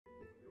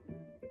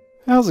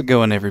How's it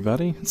going,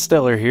 everybody? It's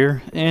Stellar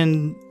here,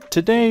 and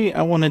today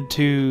I wanted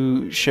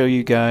to show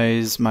you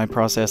guys my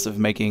process of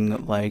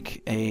making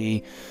like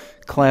a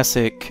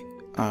classic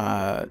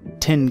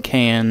tin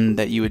can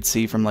that you would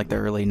see from like the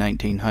early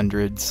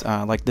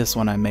 1900s, like this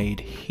one I made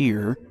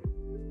here.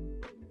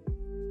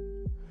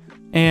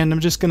 And I'm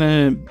just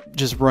gonna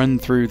run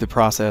through the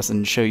process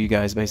and show you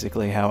guys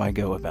basically how I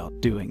go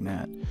about doing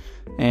that.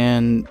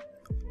 And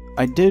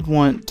I did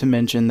want to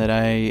mention that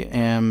I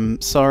am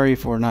sorry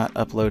for not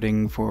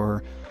uploading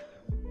for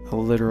a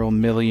literal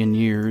million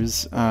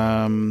years.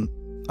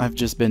 I've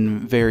just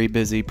been very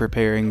busy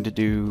preparing to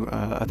do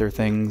other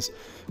things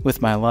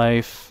with my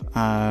life.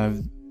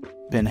 I've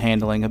been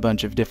handling a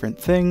bunch of different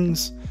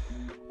things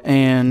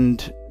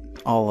and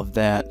all of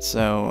that,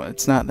 so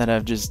it's not that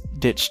I've just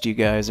ditched you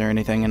guys or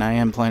anything, and I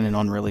am planning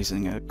on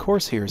releasing a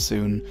course here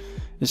soon.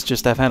 It's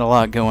just I've had a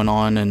lot going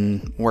on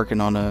and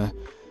working on an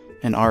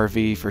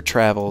RV for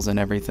travels and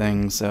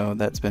everything, so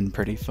that's been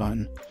pretty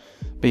fun.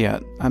 But yeah,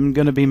 I'm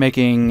gonna be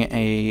making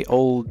a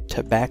old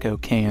tobacco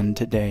can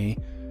today.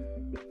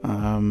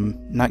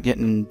 Not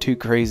getting too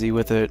crazy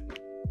with it.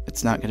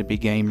 It's not gonna be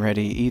game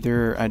ready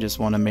either. I just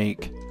want to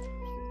make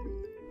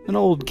an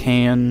old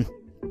can,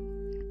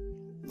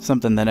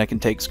 something that I can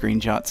take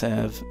screenshots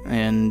of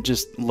and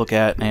just look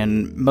at,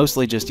 and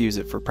mostly just use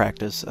it for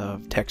practice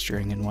of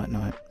texturing and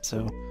whatnot.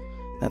 So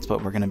that's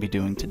what we're gonna be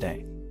doing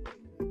today.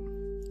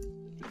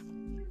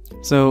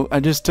 So I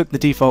just took the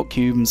default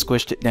cube and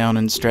squished it down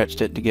and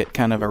stretched it to get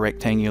kind of a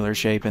rectangular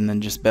shape, and then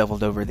just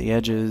beveled over the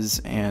edges.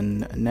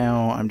 And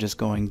now I'm just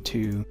going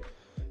to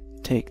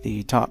take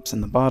the tops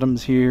and the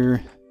bottoms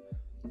here,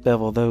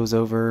 bevel those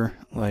over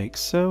like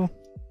so.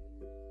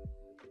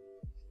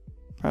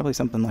 Probably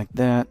something like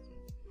that.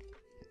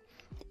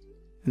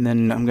 And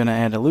then I'm going to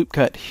add a loop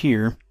cut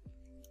here,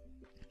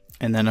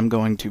 and then I'm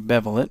going to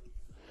bevel it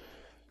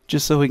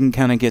just so we can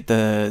kind of get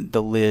the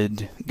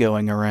lid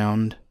going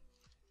around.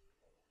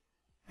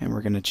 And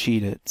we're going to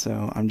cheat it,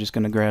 so I'm just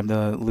going to grab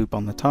the loop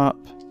on the top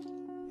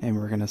and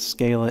we're going to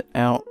scale it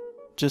out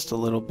just a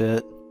little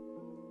bit.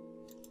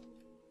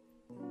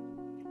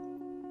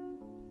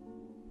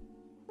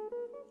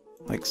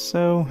 Like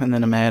so, and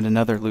then I'm going to add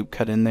another loop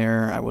cut in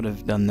there. I would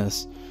have done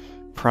this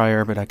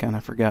prior, but I kind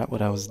of forgot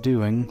what I was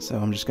doing, so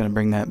I'm just going to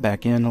bring that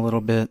back in a little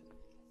bit.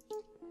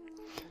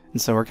 And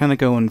so we're kind of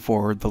going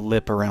for the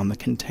lip around the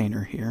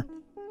container here.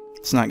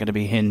 It's not going to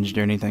be hinged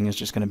or anything, it's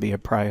just going to be a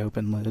pry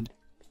open lid.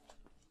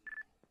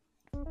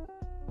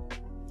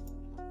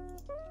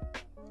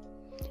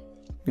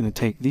 I'm going to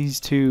take these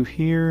two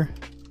here,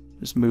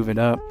 just move it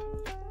up.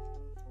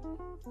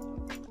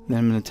 Then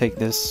I'm going to take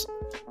this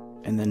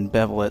and then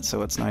bevel it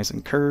so it's nice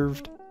and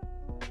curved.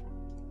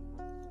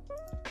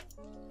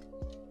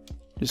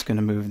 Just going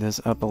to move this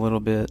up a little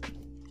bit.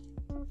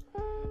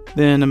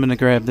 Then I'm going to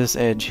grab this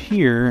edge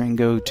here and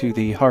go to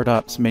the Hard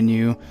Ops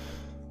menu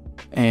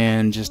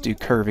and just do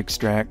Curve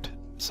Extract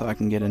so I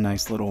can get a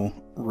nice little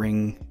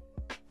ring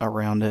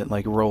around it,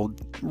 like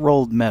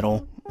rolled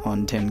metal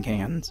on tin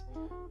cans.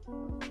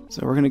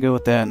 So we're going to go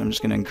with that, and I'm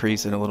just going to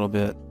increase it a little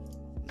bit,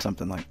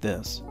 something like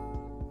this.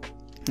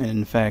 And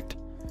in fact,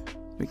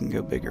 we can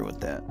go bigger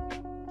with that,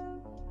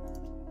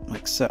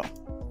 like so.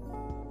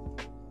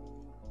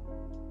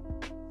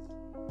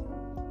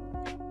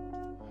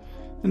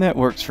 And that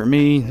works for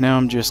me. Now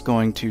I'm just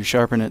going to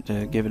sharpen it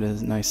to give it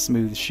a nice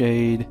smooth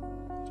shade.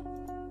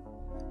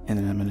 And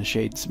then I'm going to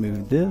shade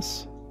smooth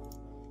this.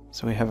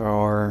 So we have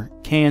our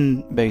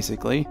can,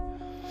 basically.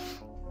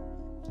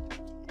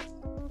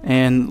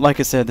 And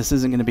like I said, this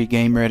isn't going to be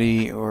game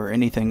ready or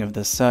anything of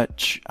the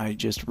such. I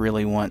just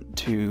really want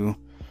to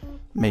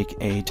make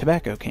a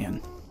tobacco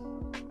can.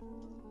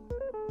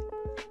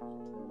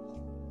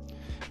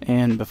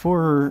 And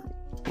before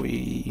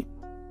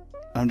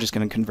I'm just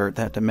going to convert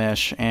that to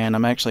mesh, and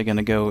I'm actually going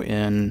to go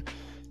in,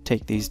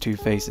 take these two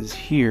faces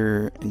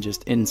here and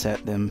just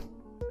inset them.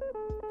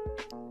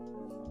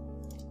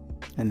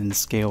 And then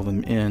scale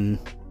them in.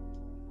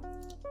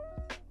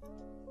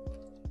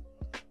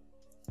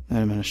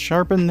 Then I'm going to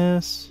sharpen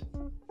this.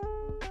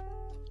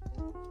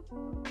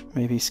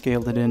 Maybe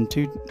scaled it in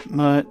too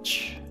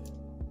much.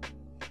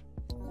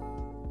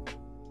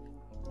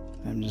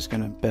 I'm just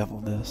going to bevel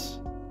this.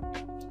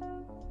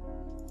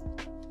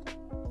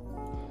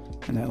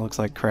 And that looks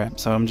like crap,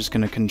 so I'm just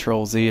going to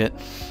Control Z it.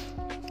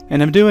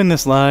 And I'm doing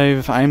this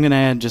live. I'm going to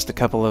add just a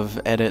couple of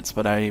edits,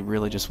 but I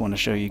really just want to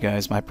show you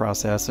guys my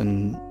process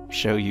and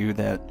show you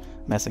that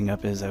messing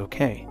up is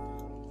okay.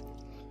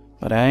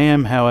 But I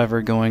am,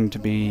 however, going to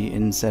be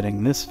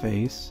insetting this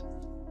face.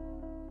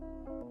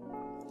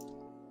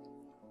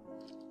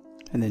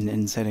 And then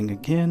insetting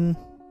again.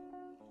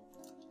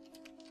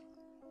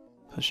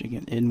 Pushing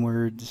it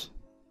inwards.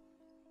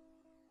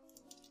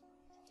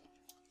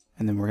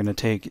 And then we're going to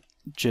take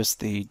just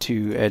the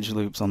two edge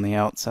loops on the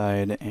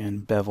outside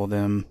and bevel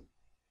them.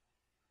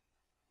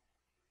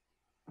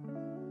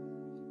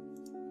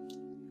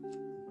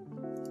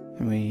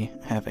 And we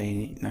have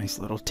a nice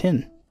little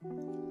tin.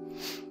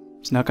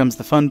 So now comes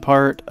the fun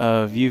part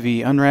of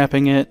UV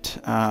unwrapping it.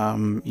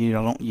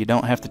 You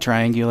don't have to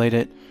triangulate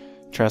it.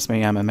 Trust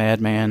me, I'm a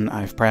madman.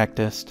 I've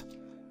practiced.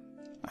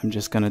 I'm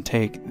just going to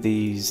take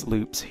these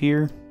loops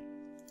here.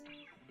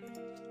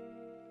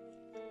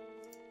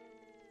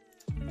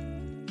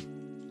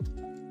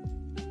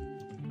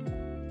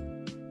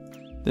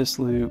 This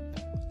loop.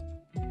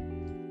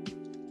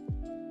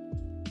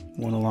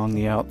 One along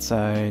the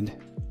outside.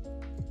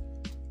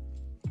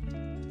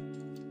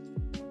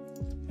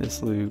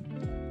 This loop.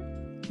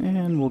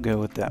 And we'll go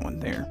with that one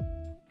there.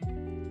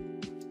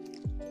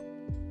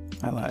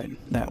 I lied.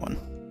 That one.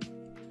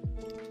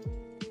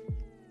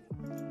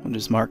 We'll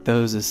just mark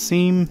those as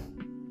seam.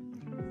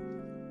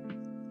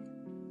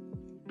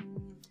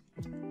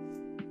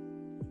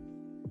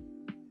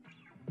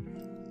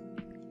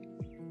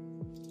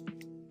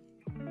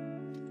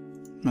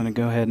 I'm going to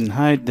go ahead and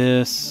hide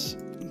this,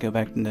 go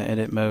back into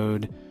edit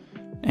mode,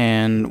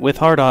 and with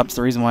hard ops,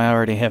 the reason why I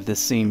already have this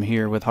seam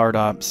here, with hard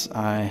ops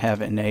I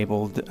have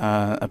enabled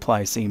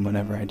apply seam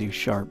whenever I do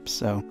sharp,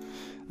 so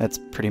that's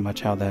pretty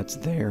much how that's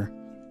there.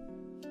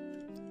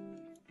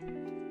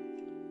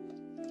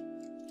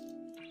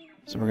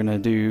 So we're going to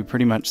do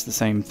pretty much the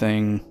same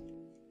thing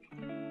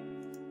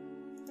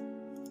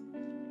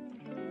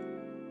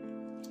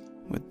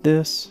with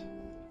this.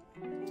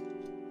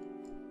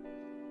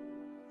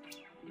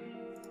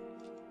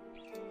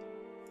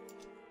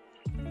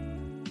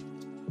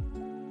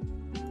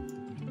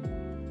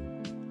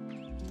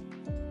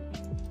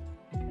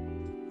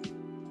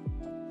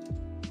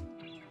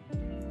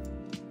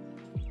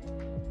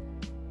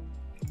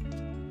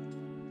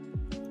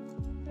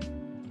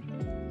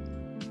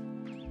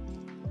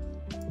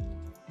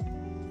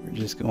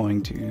 Just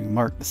going to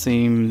mark the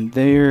seam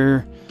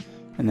there,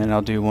 and then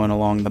I'll do one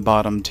along the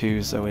bottom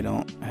too so we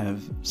don't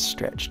have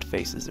stretched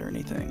faces or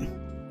anything.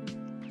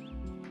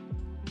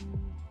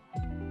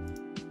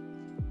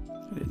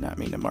 I did not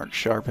mean to mark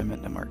sharp, I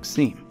meant to mark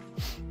seam.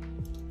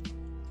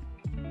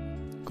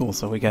 Cool,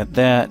 so we got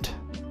that.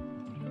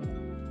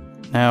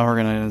 Now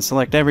we're going to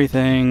select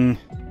everything,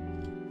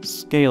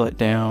 scale it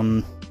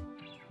down.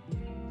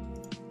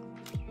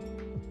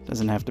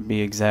 Doesn't have to be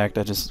exact,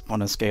 I just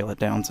want to scale it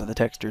down so the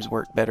textures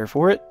work better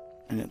for it,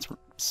 and it's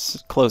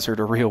closer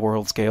to real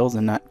world scales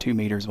and not 2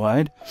 meters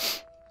wide.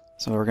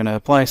 So we're going to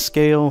apply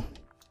scale.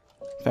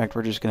 In fact,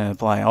 we're just going to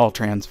apply all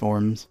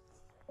transforms.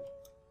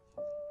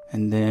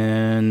 And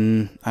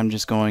then I'm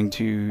just going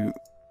to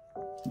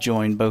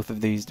join both of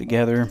these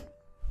together.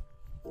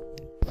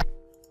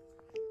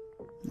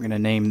 We're going to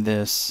name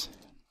this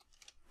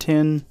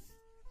 10.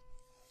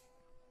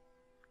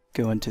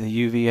 Go into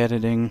the UV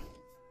editing.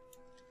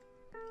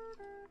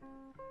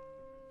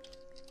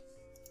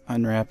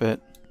 Unwrap it.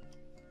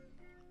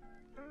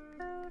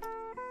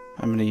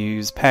 I'm going to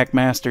use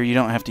Packmaster. You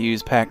don't have to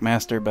use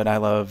Packmaster, but I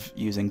love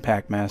using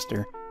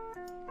Packmaster.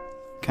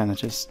 Kind of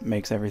just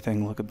makes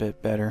everything look a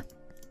bit better.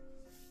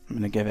 I'm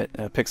going to give it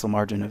a pixel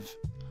margin of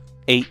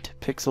 8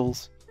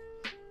 pixels.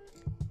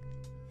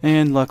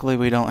 And luckily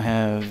we don't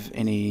have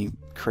any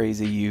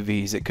crazy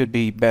UVs. It could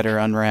be better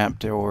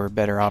unwrapped or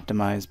better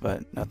optimized,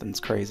 but nothing's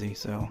crazy,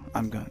 so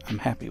I'm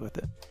happy with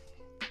it.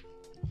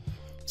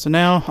 So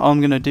now all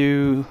I'm going to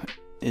do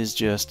is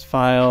just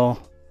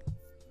File,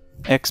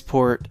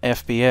 Export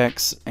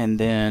FBX, and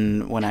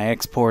then when I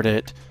export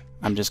it,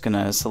 I'm just going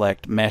to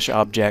select Mesh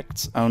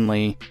Objects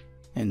Only,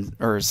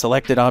 or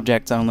Selected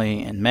Objects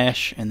Only and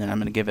Mesh, and then I'm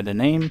going to give it a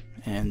name,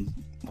 and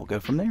we'll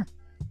go from there.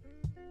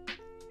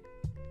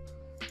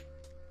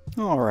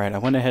 Alright, I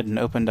went ahead and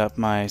opened up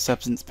my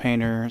Substance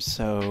Painter,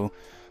 so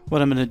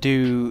what I'm going to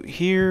do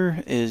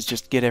here is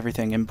just get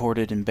everything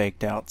imported and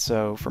baked out.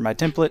 So for my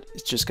template,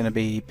 it's just going to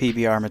be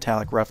PBR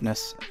Metallic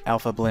Roughness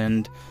Alpha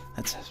Blend.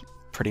 That's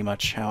pretty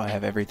much how I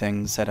have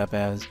everything set up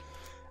as.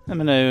 I'm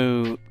going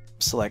to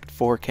select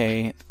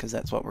 4K because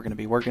that's what we're going to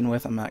be working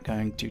with. I'm not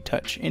going to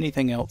touch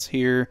anything else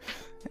here.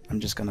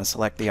 I'm just going to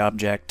select the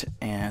object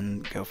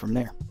and go from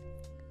there.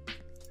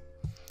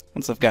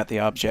 Once I've got the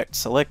object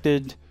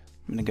selected,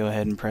 I'm going to go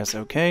ahead and press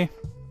OK.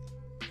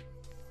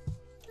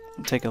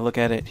 Take a look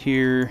at it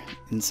here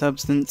in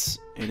Substance.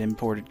 It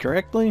imported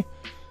correctly.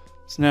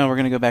 So now we're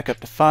going to go back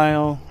up to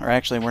File, or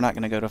actually we're not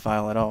going to go to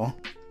File at all.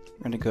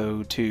 We're going to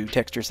go to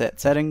Texture Set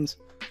Settings,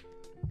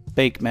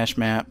 Bake Mesh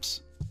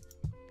Maps,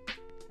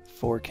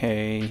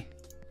 4K,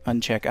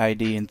 uncheck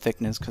ID and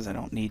thickness because I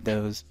don't need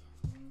those.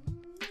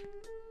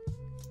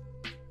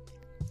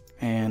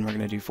 And we're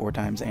going to do 4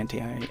 times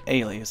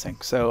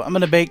anti-aliasing. So I'm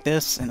going to bake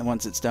this, and then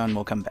once it's done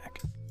we'll come back.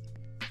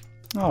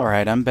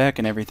 Alright, I'm back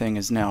and everything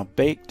is now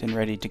baked and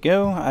ready to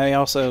go. I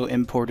also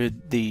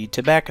imported the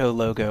tobacco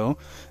logo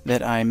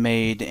that I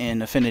made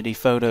in Affinity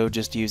Photo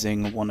just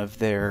using one of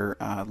their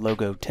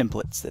logo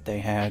templates that they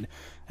had.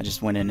 I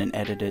just went in and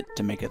edited it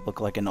to make it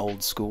look like an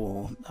old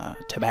school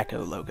tobacco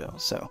logo.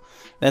 So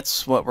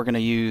that's what we're going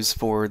to use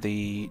for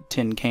the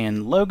tin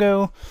can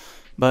logo.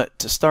 But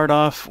to start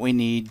off, we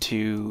need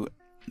to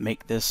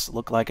make this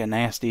look like a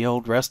nasty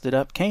old rusted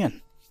up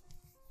can.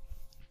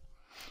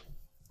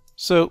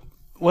 So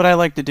what I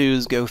like to do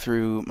is go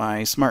through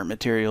my Smart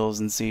Materials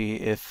and see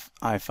if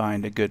I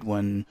find a good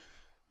one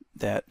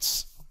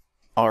that's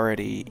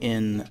already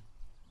in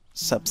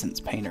Substance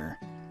Painter.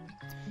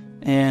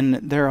 And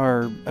there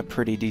are a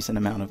pretty decent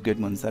amount of good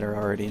ones that are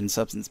already in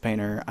Substance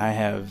Painter. I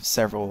have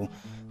several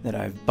that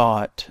I've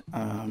bought,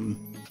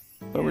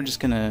 but I'm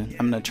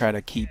gonna try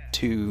to keep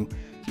to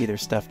either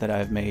stuff that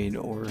I've made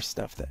or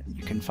stuff that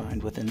you can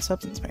find within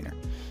Substance Painter.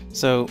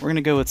 So we're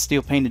gonna go with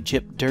Steel Painted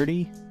Chip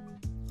Dirty.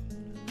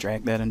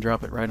 Drag that and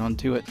drop it right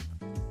onto it.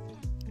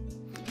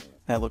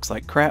 That looks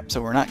like crap,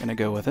 so we're not gonna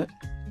go with it.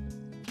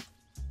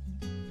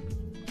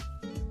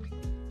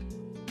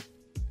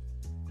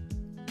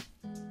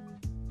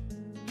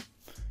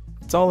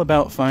 It's all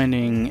about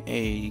finding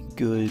a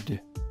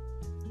good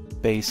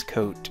base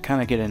coat to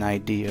kind of get an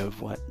idea of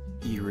what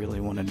you really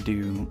want to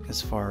do as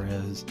far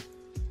as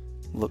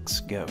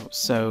looks go.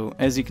 So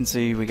as you can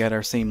see, we got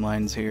our seam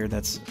lines here.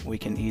 We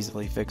can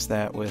easily fix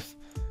that with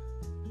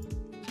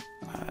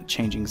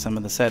changing some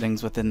of the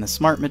settings within the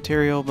Smart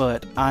material,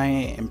 but I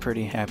am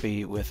pretty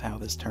happy with how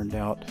this turned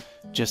out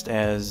just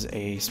as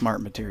a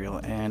Smart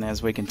material. And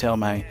as we can tell,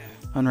 my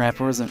unwrap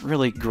wasn't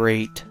really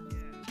great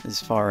as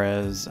far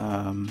as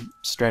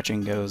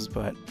stretching goes,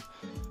 but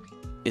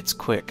it's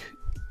quick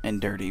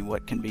and dirty.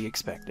 What can be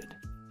expected?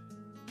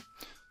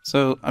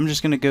 So I'm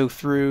just going to go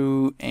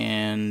through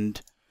and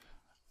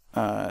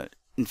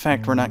in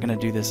fact, we're not going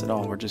to do this at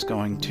all. We're just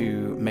going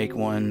to make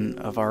one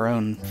of our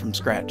own from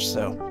scratch,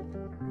 so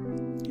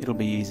it'll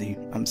be easy.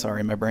 I'm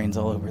sorry, my brain's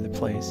all over the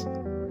place.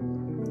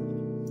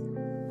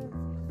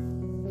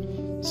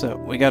 So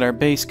we got our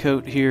base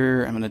coat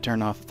here. I'm going to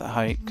turn off the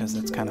height because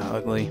it's kind of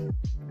ugly,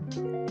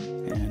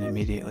 and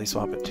immediately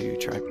swap it to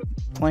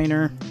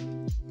triplanar.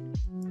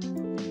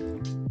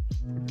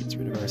 Gets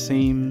rid of our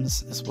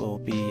seams. This will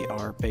be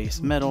our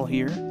base metal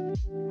here.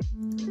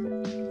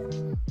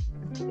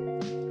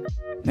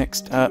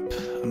 Next up,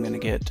 I'm going to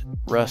get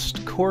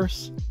Rust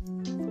Coarse.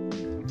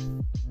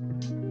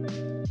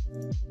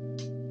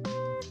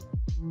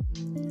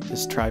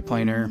 This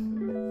triplanar.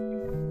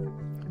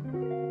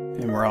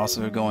 And we're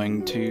also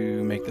going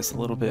to make this a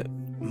little bit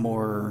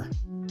more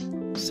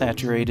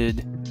saturated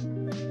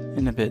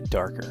and a bit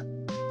darker.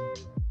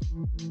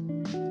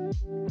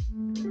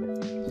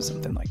 So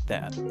something like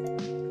that.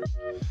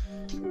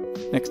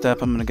 Next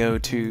up, I'm going to go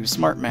to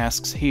Smart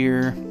Masks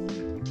here.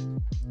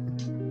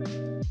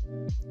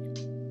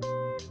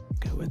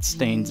 Go with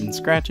Stains and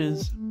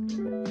Scratches.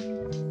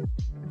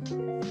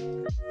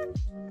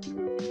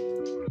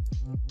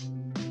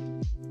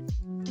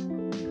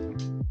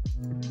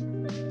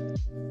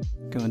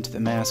 Go into the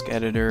mask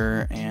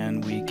editor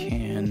and we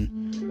can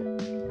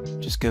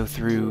just go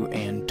through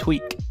and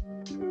tweak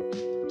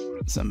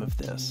some of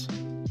this.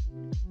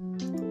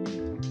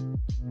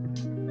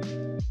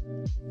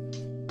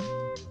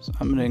 So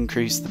I'm going to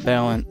increase the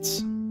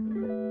balance.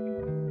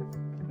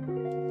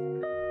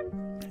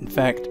 In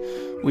fact,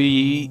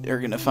 we are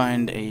going to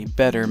find a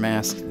better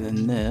mask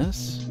than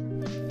this.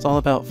 It's all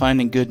about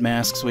finding good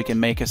masks. We can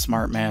make a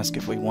smart mask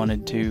if we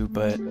wanted to,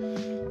 but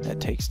that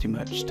takes too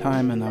much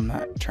time, and I'm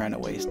not trying to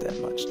waste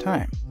that much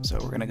time. So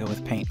we're going to go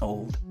with Paint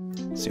Old.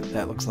 See what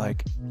that looks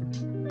like.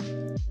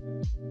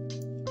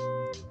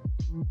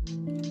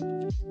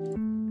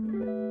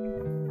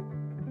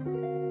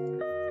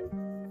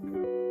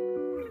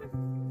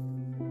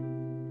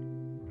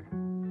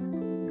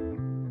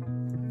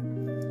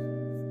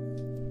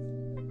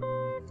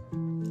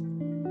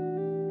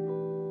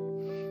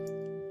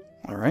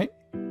 Alright,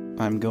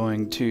 I'm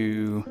going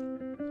to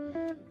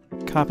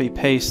copy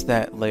paste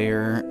that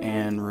layer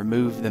and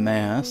remove the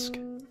mask,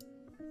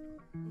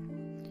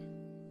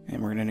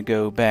 and we're going to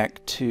go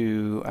back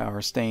to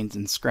our stains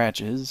and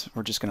scratches.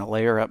 We're just going to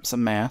layer up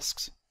some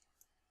masks.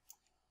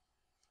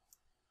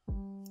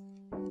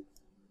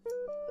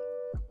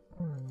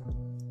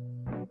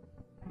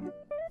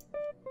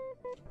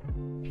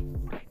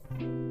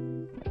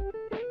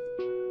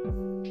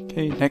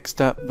 Okay, next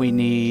up we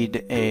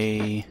need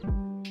a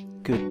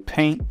good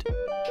paint.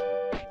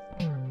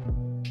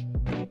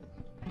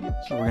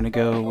 So we're going to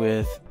go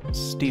with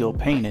Steel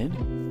Painted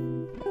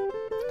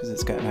because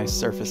it's got nice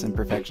surface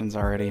imperfections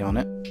already on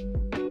it.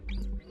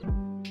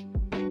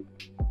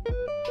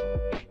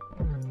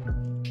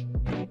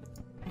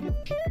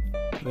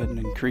 Go ahead and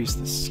increase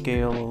the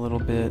scale a little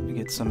bit to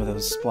get some of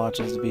those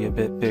splotches to be a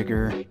bit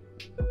bigger.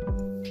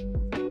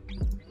 We're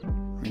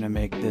going to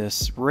make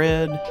this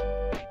red.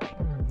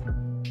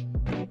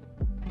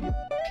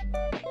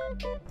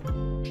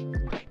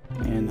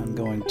 And I'm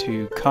going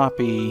to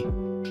copy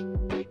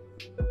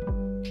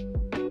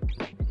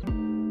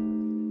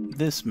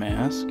this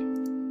mask,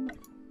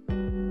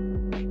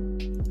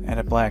 add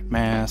a black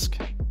mask,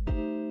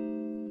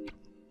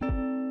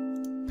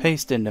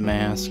 paste into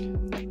mask, and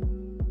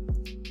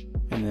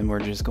then we're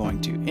just going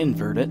to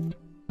invert it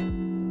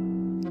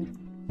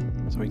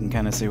so we can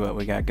kind of see what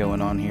we got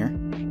going on here.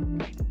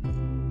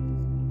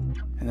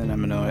 And then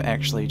I'm going to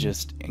actually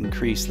just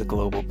increase the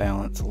global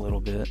balance a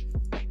little bit.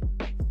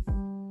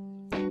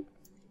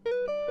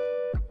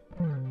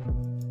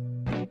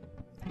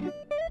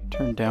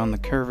 Turn down the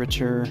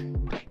curvature.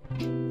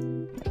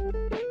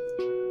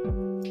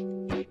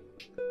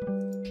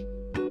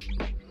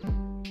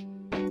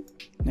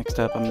 Next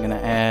up, I'm going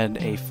to add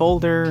a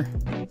folder.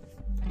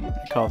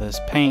 I call this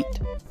paint.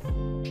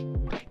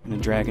 I'm going to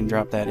drag and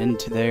drop that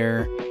into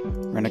there.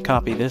 We're going to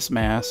copy this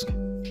mask.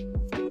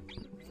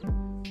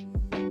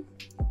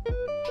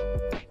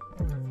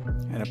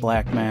 Add a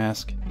black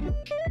mask.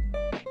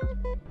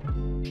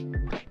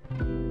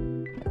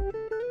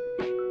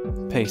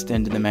 Paste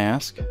into the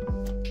mask.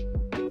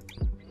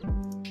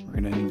 We're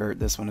going to invert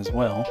this one as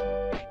well.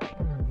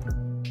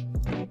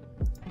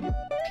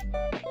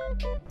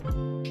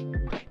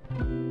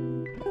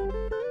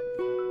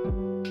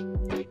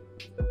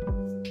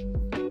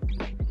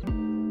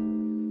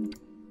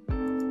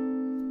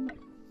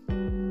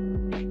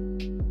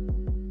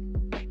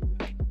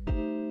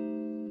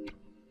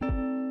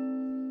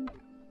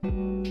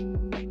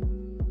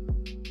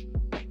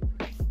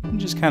 And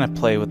just kind of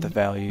play with the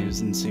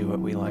values and see what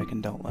we like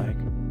and don't like.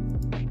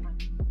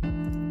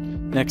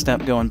 Next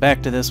up, going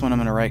back to this one, I'm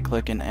going to right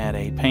click and add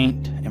a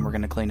paint, and we're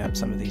going to clean up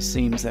some of these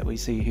seams that we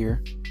see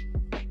here.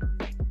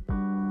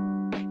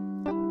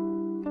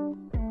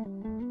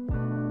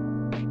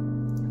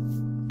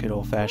 Good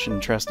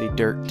old-fashioned trusty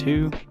Dirt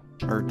 2,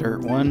 or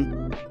Dirt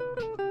 1.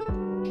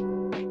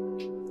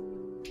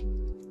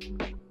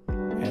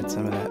 Add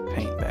some of that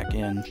paint back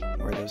in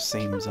where those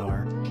seams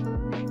are.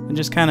 And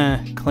just kind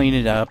of clean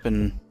it up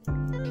and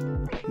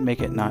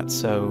make it not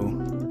so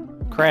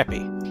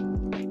crappy.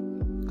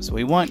 So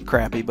we want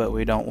crappy, but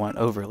we don't want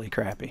overly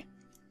crappy.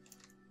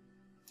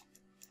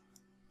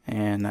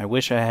 And I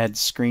wish I had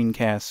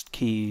screencast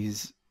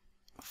keys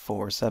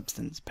for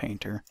Substance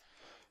Painter.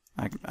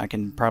 I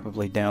can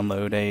probably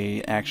download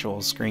a actual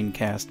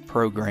screencast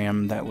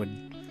program that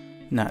would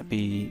not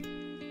be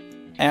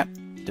app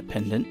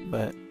dependent,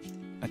 but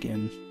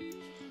again,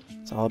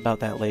 it's all about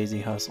that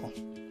lazy hustle.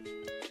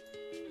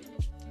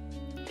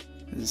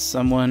 As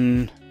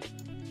someone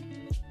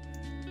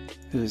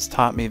who has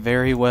taught me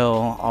very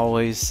well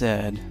always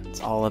said, it's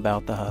all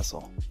about the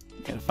hustle.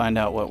 You gotta find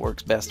out what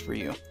works best for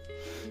you.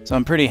 So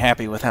I'm pretty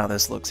happy with how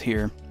this looks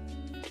here.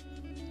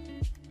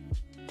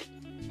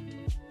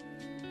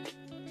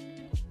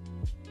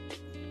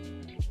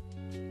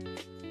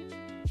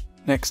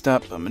 Next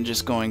up, I'm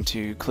just going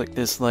to click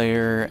this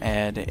layer,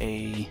 add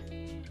a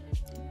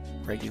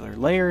regular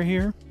layer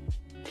here.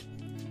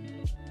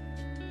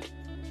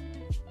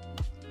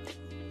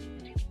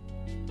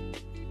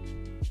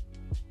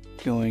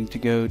 Going to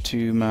go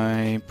to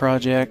my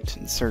project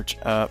and search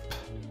up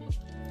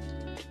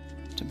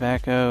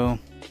tobacco.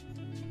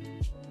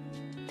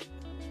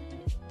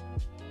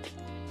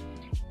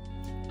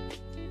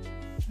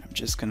 I'm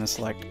just going to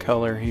select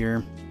color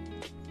here.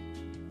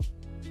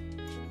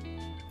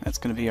 That's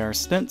going to be our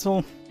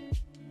stencil.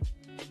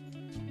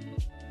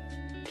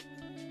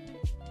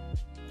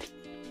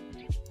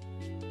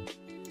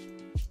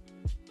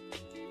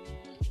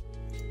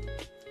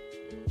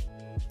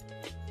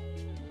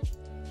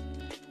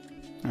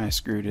 I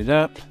screwed it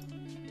up.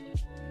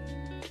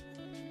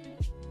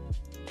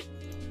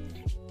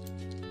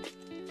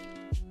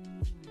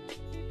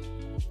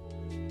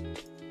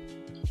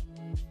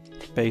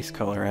 Base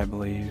color, I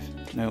believe.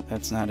 Nope,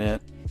 that's not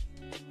it.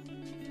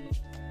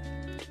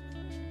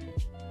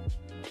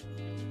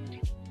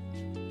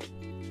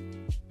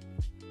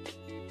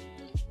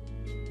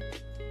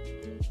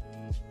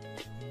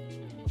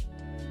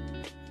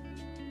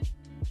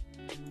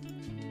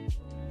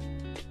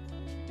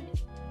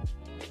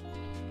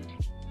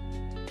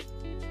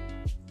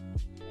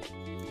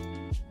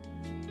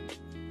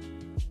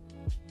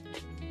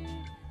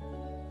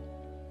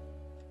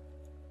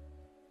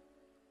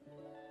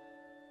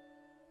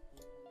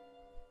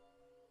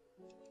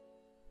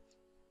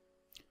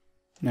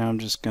 Now I'm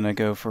just going to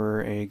go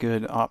for a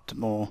good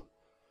optimal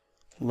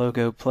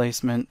logo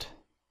placement.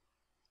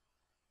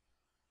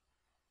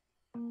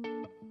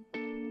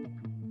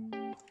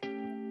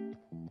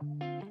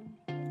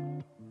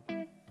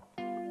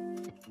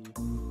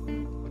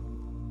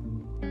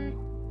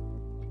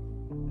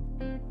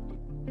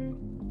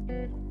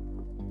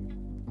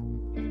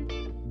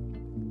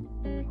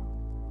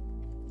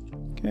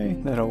 Okay,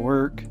 that'll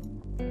work.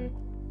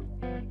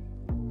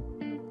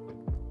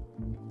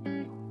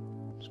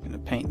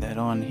 Paint that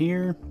on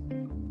here.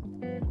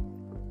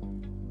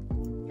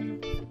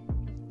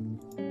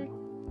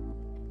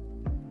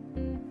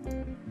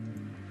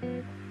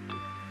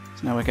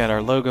 So now we got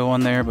our logo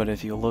on there, but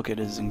if you look, it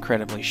is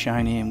incredibly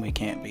shiny and we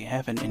can't be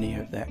having any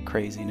of that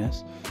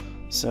craziness.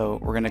 So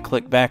we're going to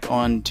click back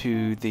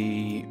onto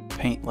the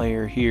paint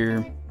layer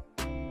here,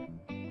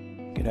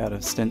 get out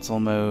of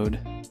stencil mode,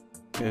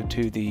 go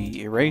to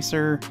the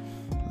eraser.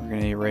 We're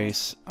going to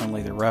erase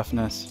only the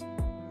roughness.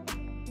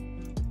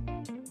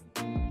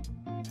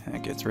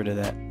 That gets rid of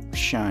that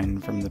shine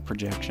from the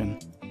projection.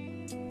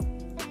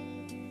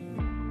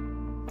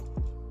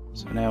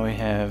 So now we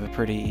have a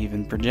pretty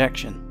even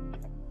projection.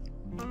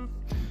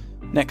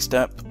 Next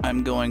up,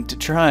 I'm going to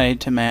try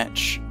to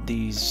match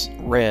these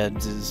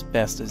reds as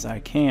best as I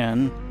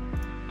can.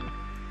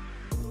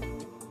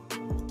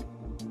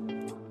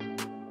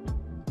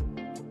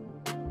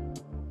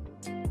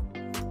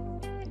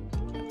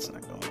 That's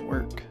not going to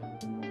work.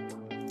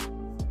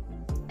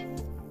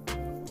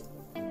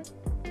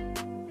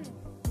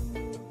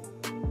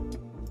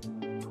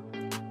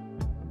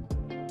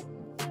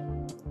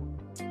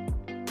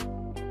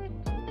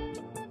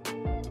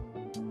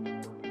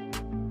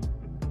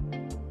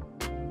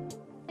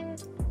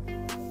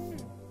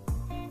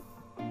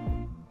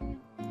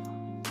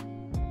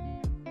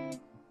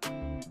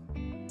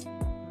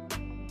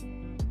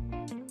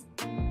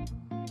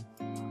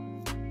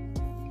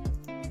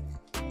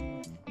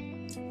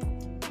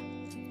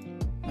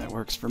 That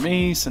works for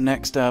me. So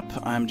next up,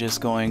 I'm just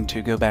going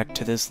to go back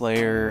to this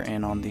layer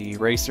and on the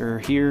eraser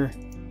here,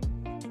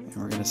 and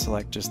we're going to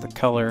select just the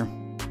color.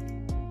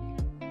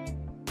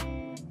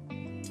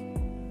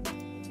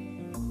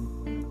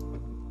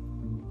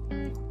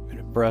 Go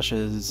to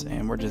brushes,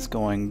 and we're just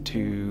going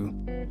to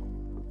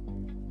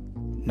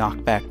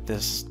knock back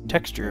this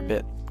texture a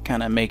bit,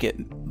 kind of make it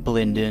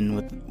blend in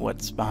with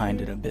what's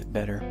behind it a bit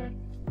better.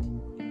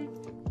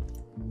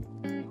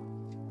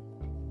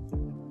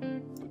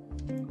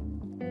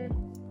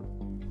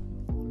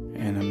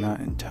 And I'm not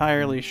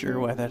entirely sure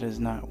why that is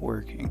not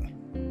working.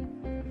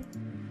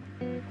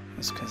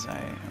 It's because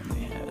I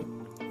only had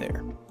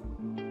there.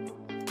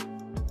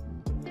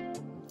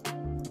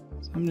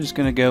 So I'm just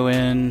gonna go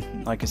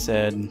in, like I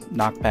said,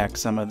 knock back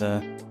some of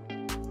the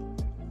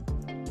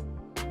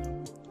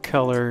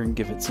color and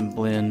give it some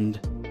blend.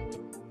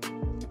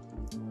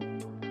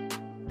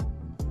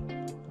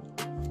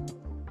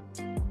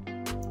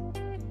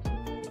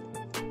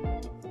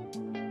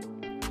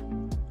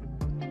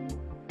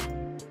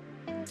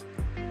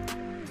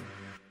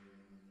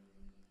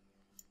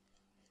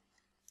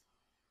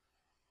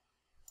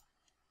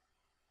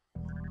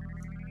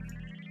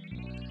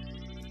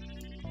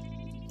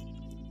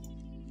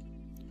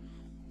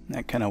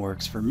 That kind of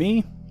works for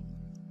me.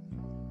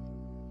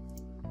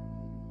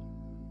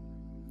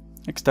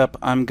 Next up,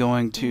 I'm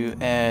going to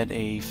add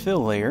a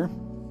fill layer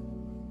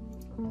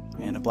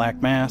and a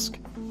black mask.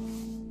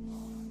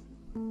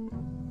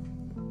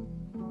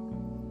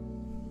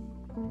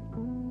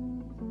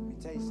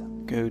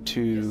 Go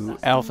to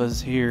alphas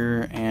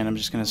here, and I'm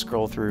just going to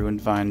scroll through and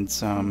find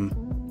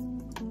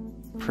some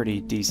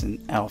pretty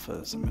decent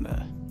alphas. I'm going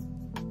to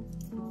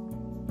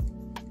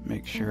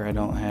make sure I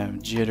don't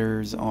have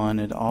jitters on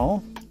at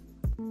all.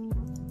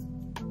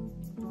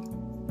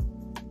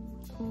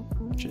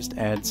 Just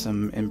add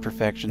some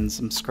imperfections,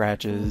 some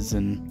scratches,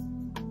 and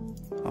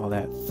all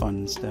that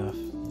fun stuff.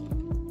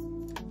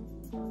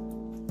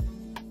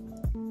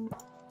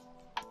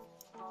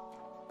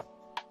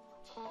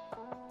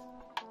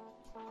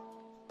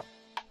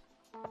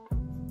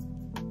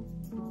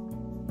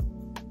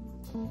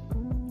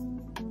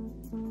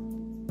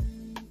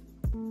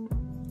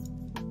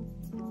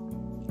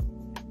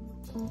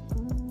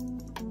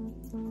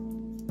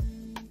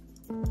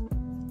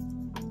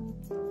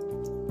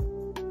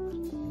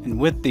 And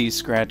with these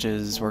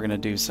scratches, we're going to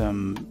do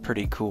some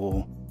pretty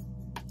cool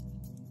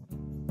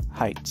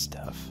height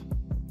stuff.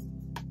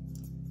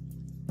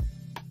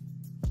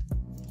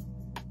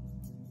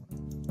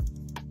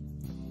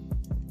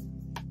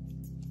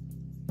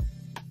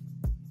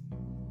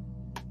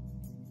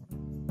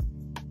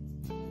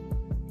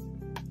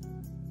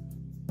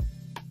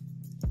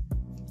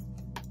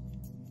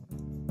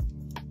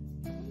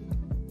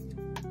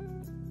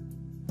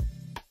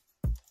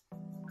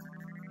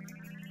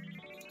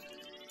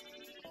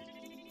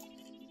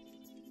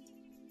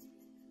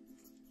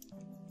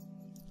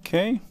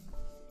 Okay.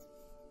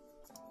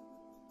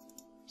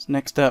 So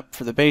next up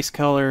for the base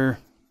color,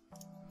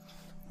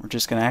 we're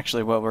just going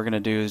to what we're going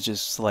to do is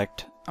just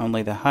select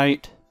only the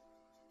height,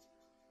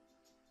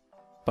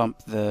 bump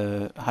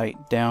the height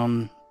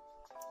down.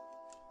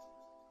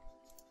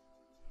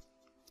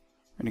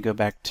 We're going to go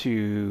back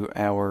to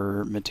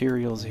our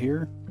materials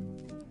here,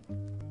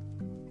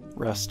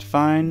 rust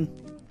fine,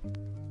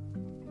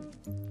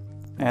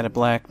 add a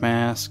black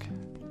mask.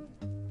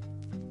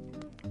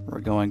 We're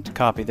going to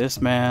copy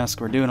this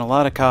mask. We're doing a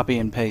lot of copy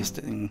and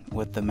pasting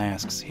with the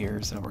masks here,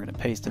 so we're going to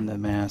paste in the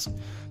mask.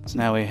 So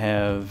now we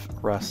have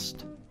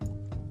rust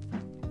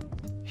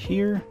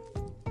here.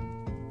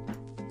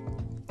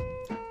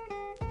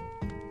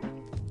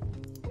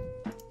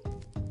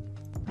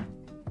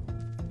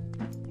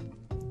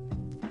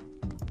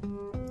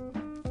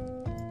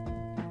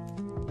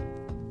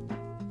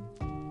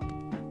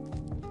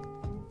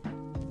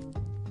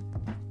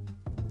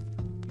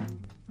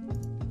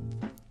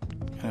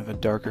 Kind of a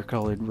darker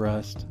colored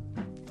rust.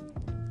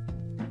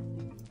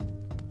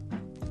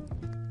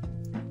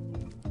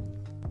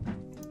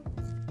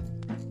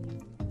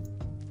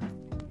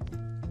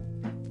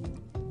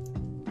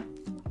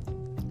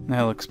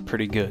 That looks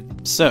pretty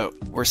good. So,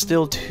 we're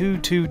still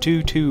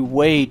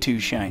way too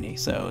shiny.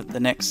 So, the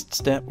next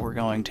step, we're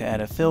going to add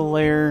a fill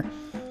layer.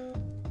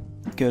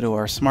 Go to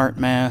our smart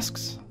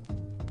masks.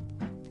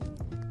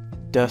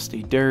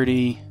 Dusty,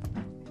 dirty.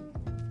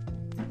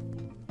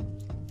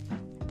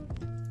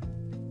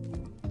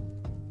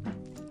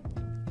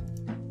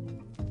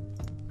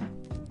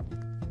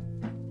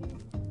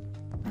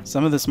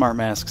 Some of the smart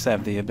masks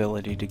have the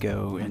ability to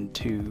go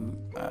into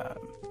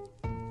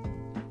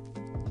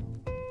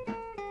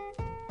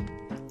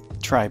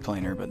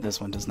triplanar, but this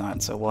one does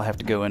not, so we'll have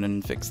to go in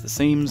and fix the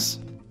seams,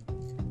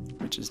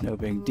 which is no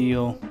big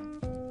deal.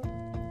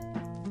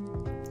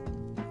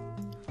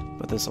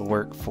 But this will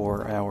work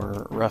for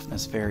our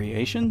roughness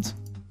variations.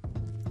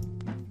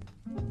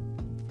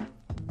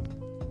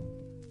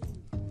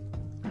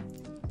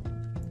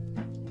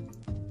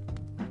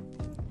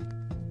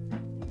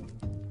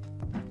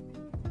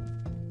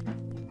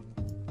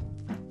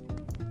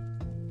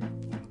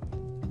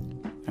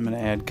 I'm going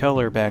to add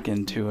color back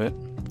into it.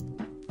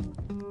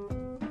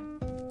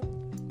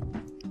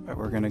 But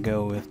we're going to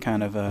go with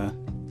kind of a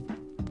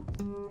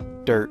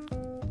dirt.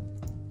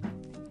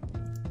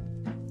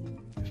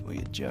 If we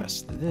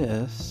adjust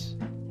this,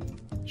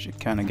 it should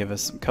kind of give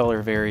us some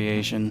color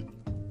variation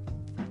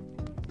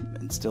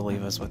and still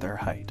leave us with our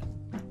height.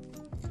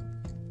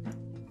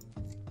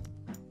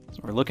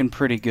 So we're looking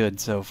pretty good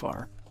so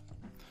far.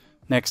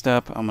 Next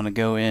up, I'm going to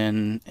go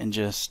in and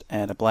just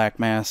add a black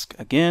mask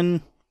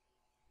again.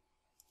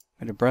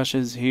 Go to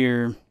brushes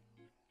here.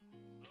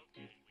 I'm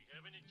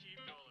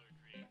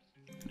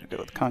going to go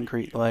with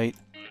concrete light.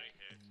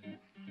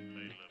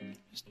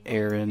 Just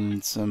air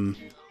in some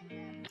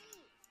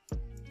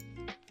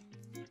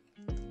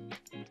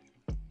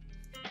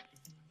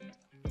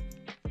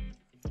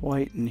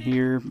white in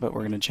here, but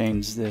we're going to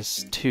change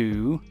this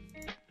to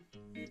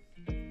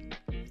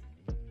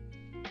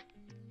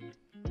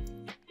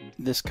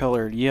this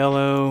colored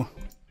yellow.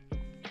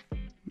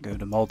 Go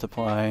to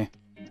multiply.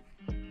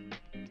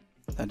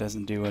 That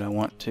doesn't do what I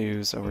want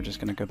to, so we're just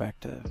going to go back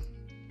to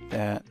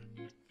that.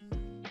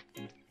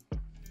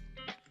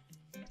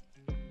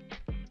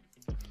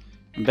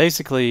 And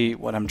basically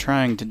what I'm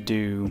trying to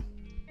do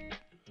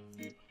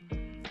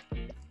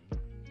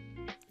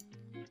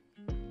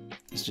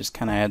is just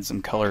kind of add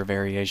some color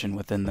variation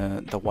within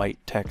the white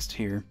text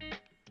here.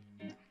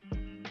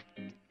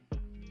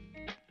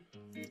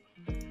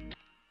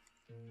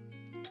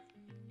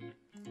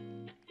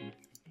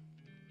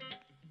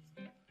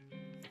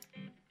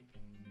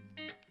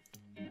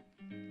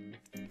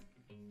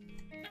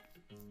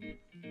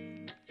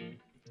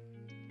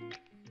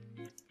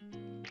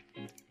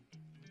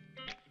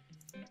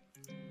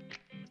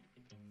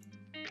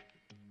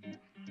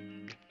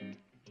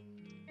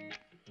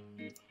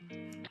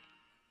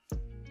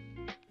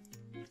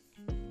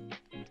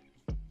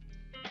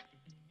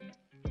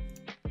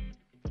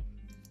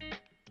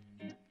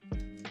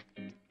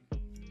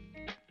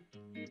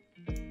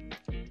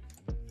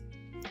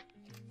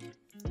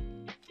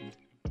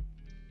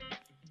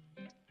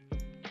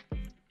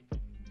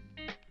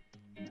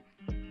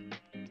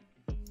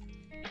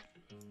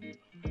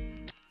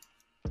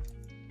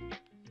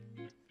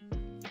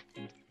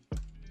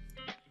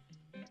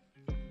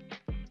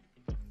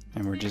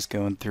 And we're just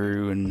going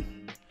through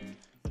and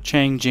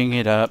changing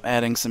it up,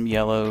 adding some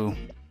yellow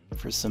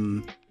for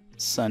some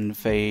sun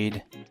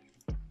fade.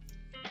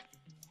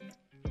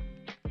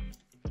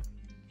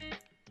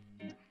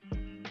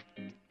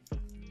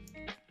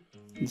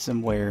 And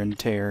some wear and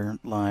tear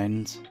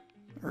lines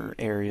or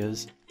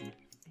areas.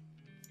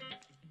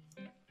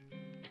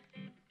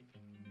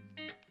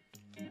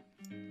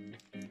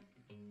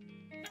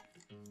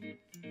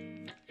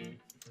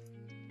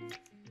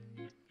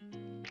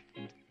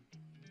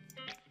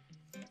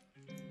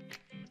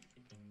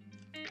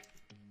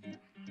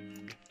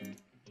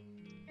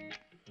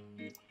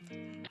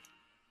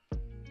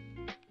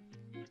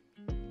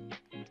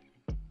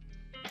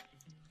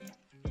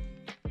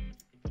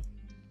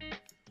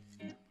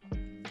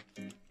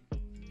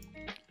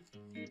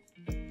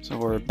 So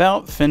we're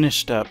about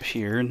finished up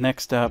here.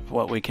 Next up,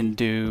 what we can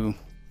do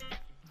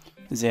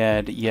is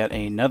add yet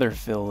another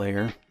fill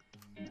layer.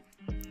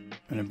 I'm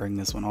going to bring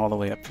this one all the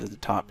way up to the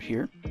top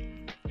here.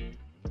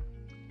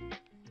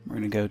 We're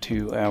going to go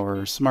to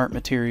our smart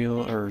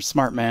material or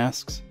smart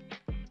masks.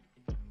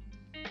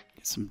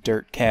 Get some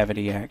dirt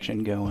cavity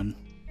action going.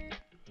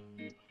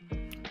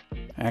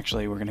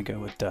 Actually, we're going to go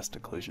with dust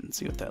occlusion,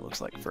 see what that looks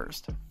like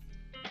first.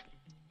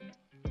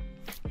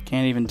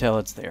 Can't even tell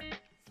it's there.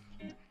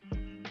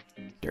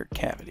 Dirt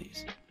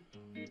cavities.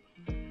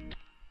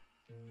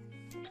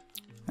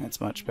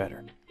 That's much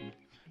better,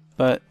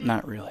 but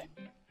not really.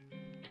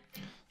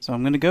 So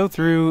I'm going to go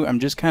through, I'm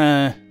just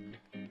kind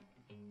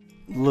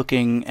of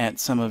looking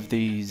at some of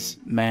these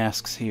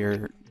masks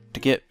here to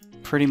get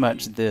pretty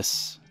much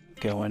this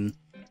going.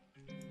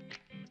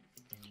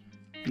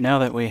 Now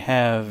that we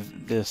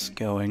have this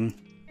going,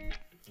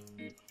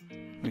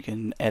 we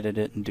can edit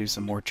it and do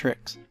some more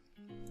tricks.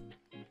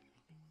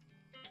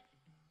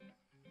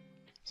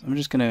 So I'm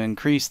just going to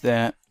increase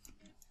that.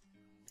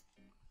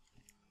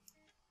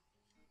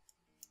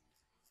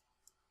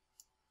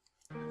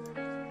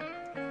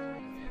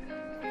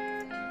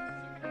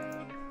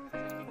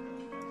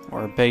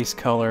 For a base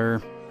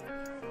color,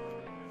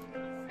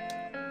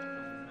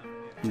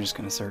 I'm just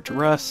going to search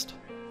rust.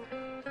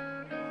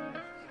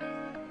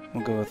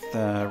 We'll go with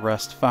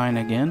rust fine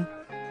again.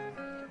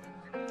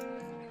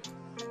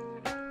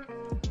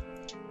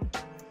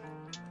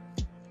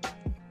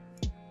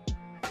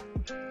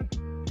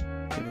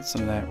 Give it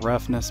some of that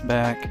roughness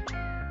back.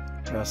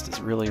 Rust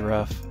is really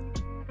rough.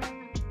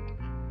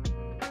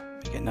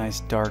 Make it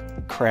nice,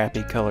 dark,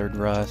 crappy colored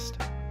rust.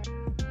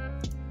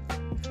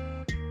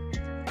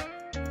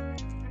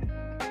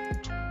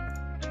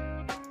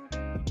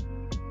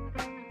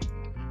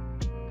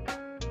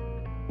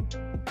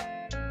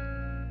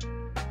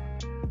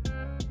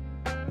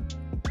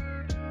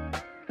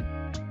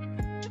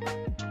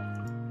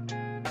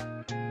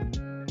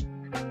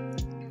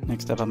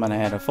 Next up, I'm going to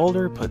add a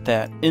folder, put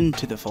that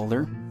into the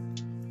folder.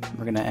 I'm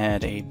we're going to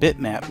add a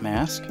bitmap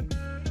mask.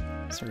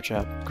 Search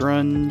up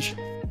grunge.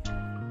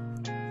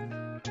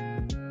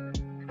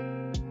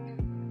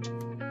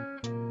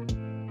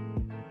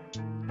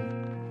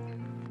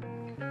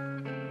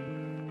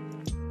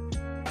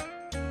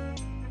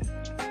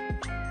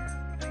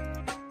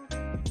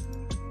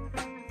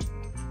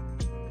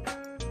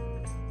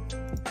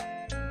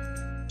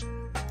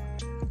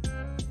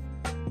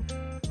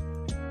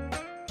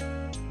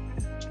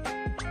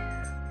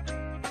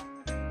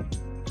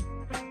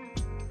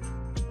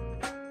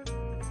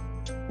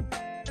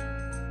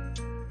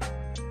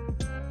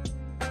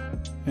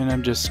 And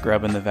I'm just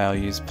scrubbing the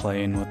values,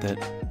 playing with it.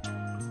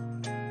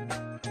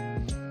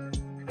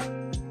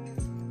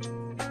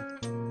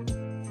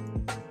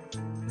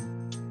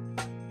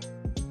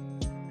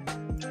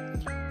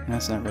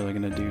 That's not really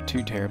going to do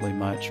too terribly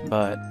much,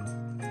 but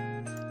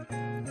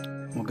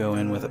we'll go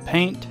in with a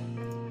paint,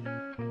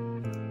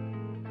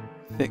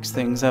 fix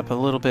things up a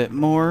little bit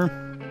more,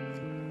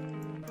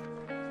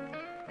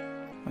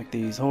 like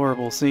these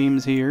horrible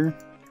seams here.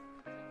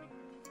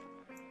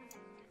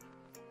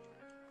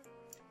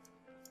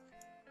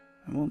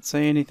 I won't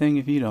say anything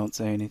if you don't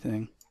say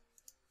anything.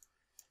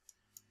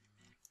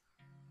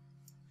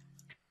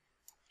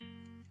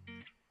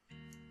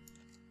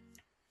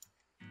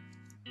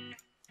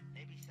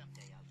 Maybe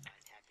someday I'll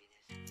find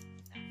happiness,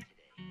 not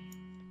today.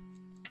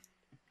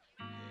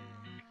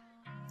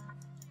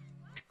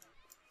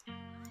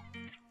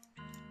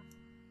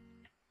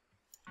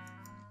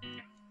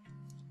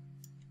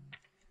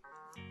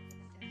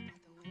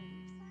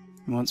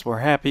 Once we're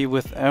happy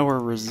with our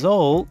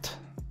result,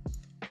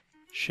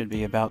 should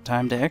be about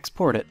time to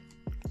export it.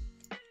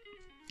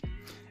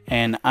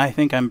 And I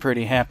think I'm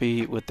pretty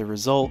happy with the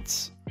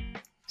results,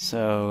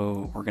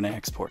 so we're going to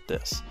export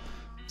this.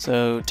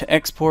 So to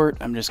export,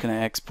 I'm just going to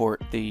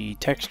export the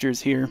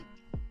textures here.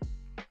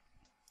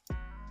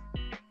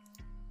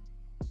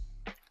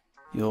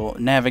 You'll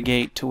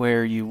navigate to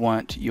where you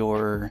want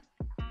your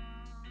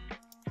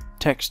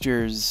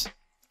textures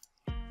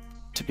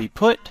to be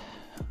put.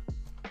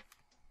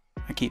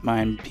 I keep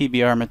mine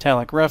PBR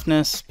metallic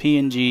roughness,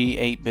 PNG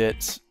 8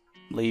 bits,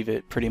 leave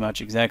it pretty much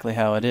exactly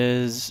how it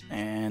is,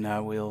 and I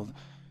will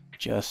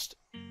just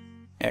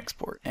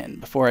export.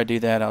 And before I do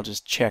that, I'll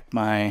just check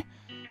my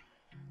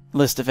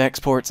list of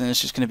exports, and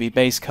it's just going to be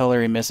base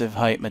color, emissive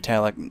height,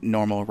 metallic,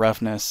 normal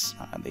roughness.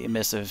 The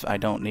emissive I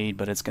don't need,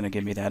 but it's going to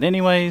give me that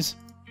anyways.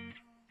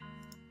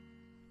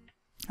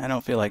 I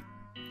don't feel like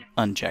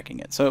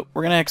unchecking it, so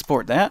we're going to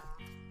export that.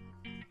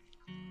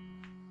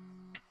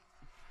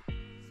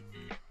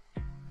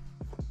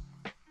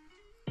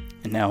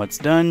 And now it's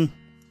done.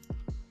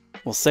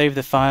 We'll save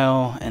the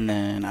file, and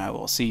then I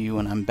will see you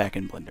when I'm back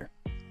in Blender.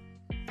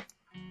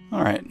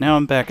 Alright, now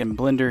I'm back in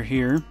Blender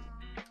here.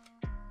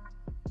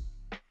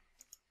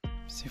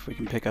 See if we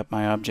can pick up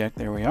my object.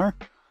 There we are.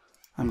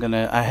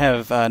 I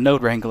have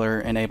Node Wrangler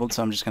enabled,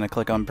 so I'm just gonna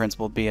click on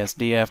Principled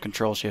BSDF,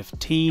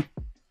 Control-Shift-T.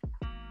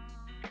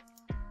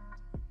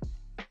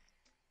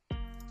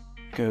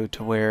 Go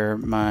to where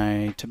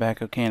my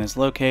tobacco can is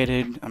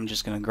located. I'm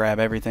just gonna grab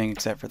everything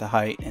except for the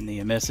height and the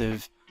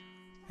emissive.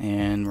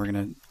 And we're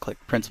going to click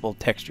Principled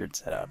Textured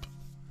Setup.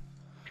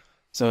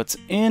 So it's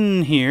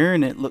in here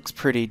and it looks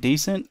pretty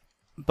decent,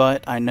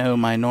 but I know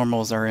my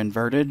normals are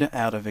inverted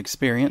out of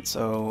experience,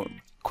 so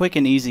quick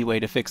and easy way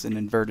to fix an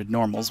inverted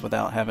normals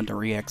without having to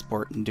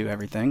re-export and do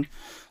everything.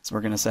 So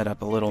we're going to set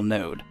up a little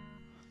node.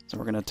 So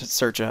we're going to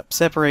search up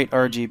Separate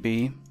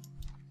RGB,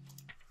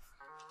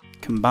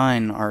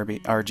 Combine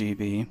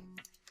RGB,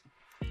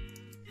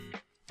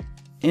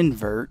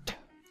 Invert,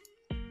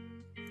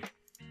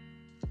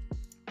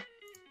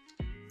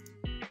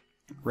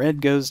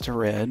 red goes to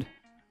red,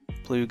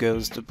 blue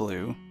goes to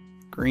blue,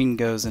 green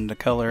goes into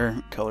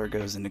color, color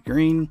goes into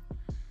green.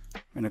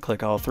 I'm going to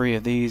click all three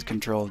of these,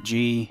 Control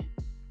G,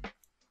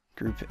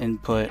 group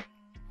input,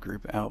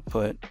 group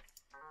output,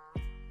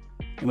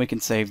 and we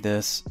can save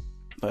this,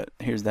 but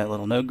here's that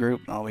little node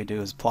group. All we do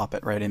is plop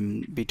it right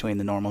in between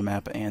the normal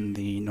map and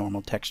the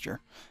normal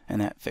texture, and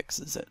that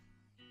fixes it.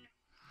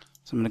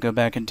 So I'm going to go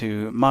back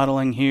into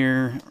modeling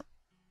here,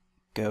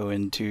 go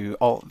into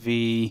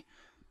Alt-V,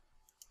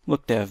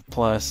 Look Dev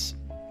Plus.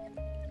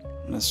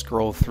 I'm going to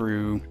scroll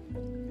through,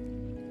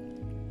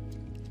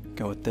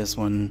 go with this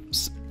one,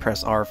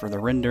 press R for the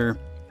render.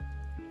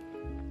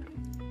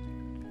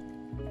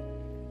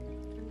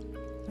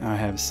 Now I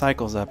have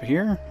cycles up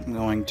here. I'm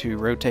going to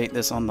rotate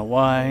this on the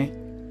Y,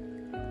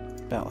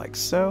 about like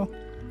so.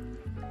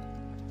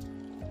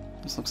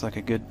 This looks like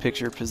a good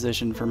picture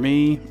position for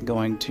me. I'm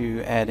going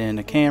to add in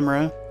a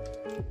camera,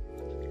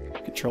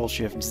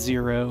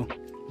 Control-Shift-0.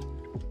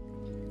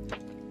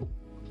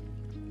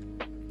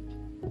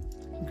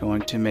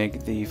 Going to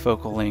make the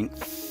focal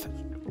length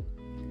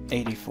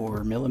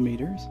 84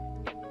 millimeters.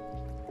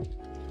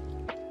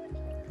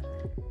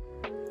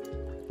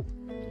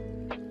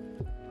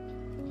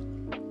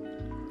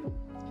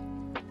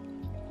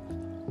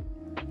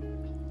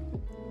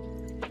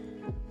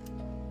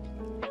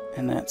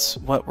 And that's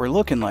what we're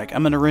looking like.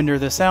 I'm going to render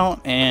this out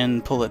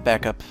and pull it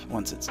back up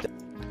once it's done.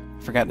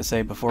 forgot to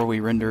say, before we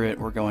render it,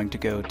 we're going to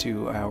go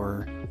to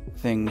our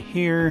thing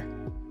here.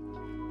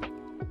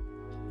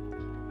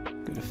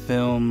 Go to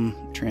film,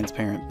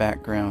 transparent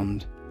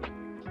background,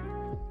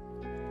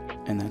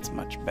 and that's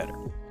much better.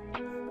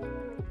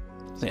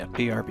 So yeah,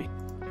 PRB.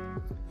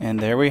 And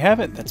there we have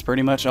it. That's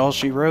pretty much all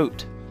she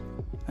wrote.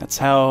 That's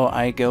how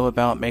I go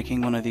about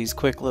making one of these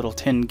quick little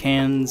tin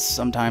cans.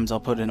 Sometimes I'll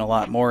put in a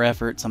lot more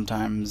effort,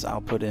 sometimes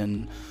I'll put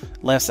in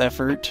less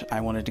effort.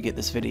 I wanted to get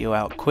this video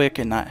out quick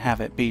and not have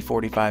it be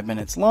 45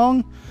 minutes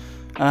long.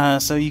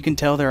 So you can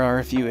tell there are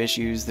a few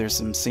issues. There's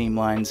some seam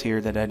lines here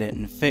that I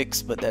didn't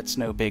fix, but that's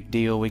no big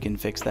deal. We can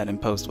fix that in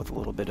post with a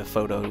little bit of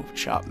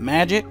Photoshop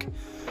magic.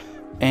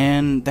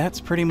 And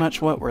that's pretty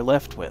much what we're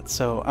left with.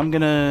 So I'm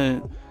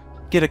gonna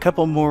get a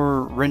couple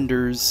more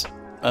renders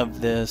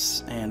of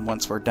this, and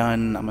once we're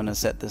done, I'm gonna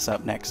set this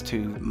up next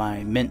to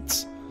my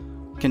mints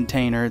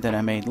container that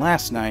I made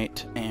last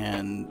night,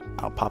 and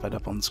I'll pop it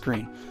up on the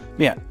screen. But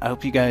yeah, I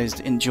hope you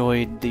guys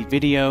enjoyed the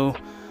video.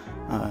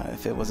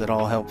 If it was at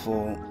all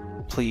helpful,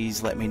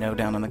 please let me know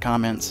down in the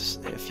comments.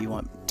 If you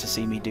want to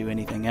see me do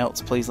anything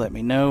else, please let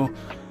me know.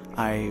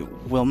 I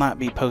will not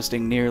be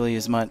posting nearly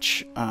as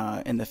much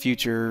in the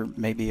future,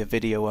 maybe a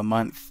video a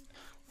month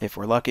if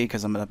we're lucky,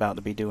 because I'm about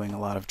to be doing a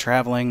lot of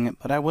traveling,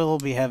 but I will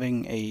be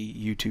having a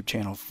YouTube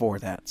channel for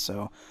that,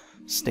 so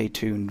stay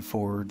tuned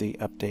for the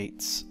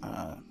updates.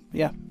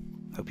 Yeah,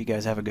 hope you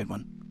guys have a good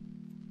one.